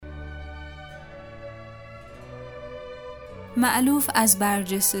معلوف از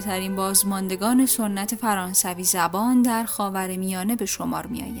برجسته ترین بازماندگان سنت فرانسوی زبان در خاور میانه به شمار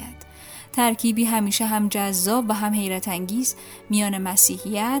می آید. ترکیبی همیشه هم جذاب و هم حیرت انگیز میان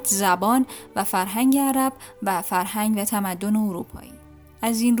مسیحیت، زبان و فرهنگ عرب و فرهنگ و تمدن اروپایی.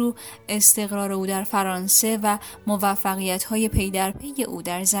 از این رو استقرار او در فرانسه و موفقیت‌های پی در پی او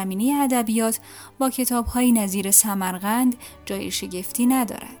در زمینه ادبیات با کتاب‌های نظیر سمرقند جای شگفتی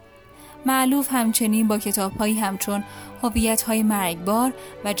ندارد. معلوف همچنین با کتاب‌هایی همچون هویت‌های مرگبار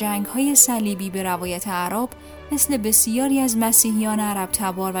و جنگ‌های صلیبی به روایت عرب مثل بسیاری از مسیحیان عرب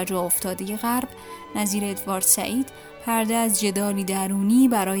تبار و جا افتاده غرب نظیر ادوارد سعید پرده از جدالی درونی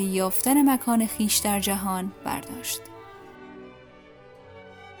برای یافتن مکان خویش در جهان برداشت.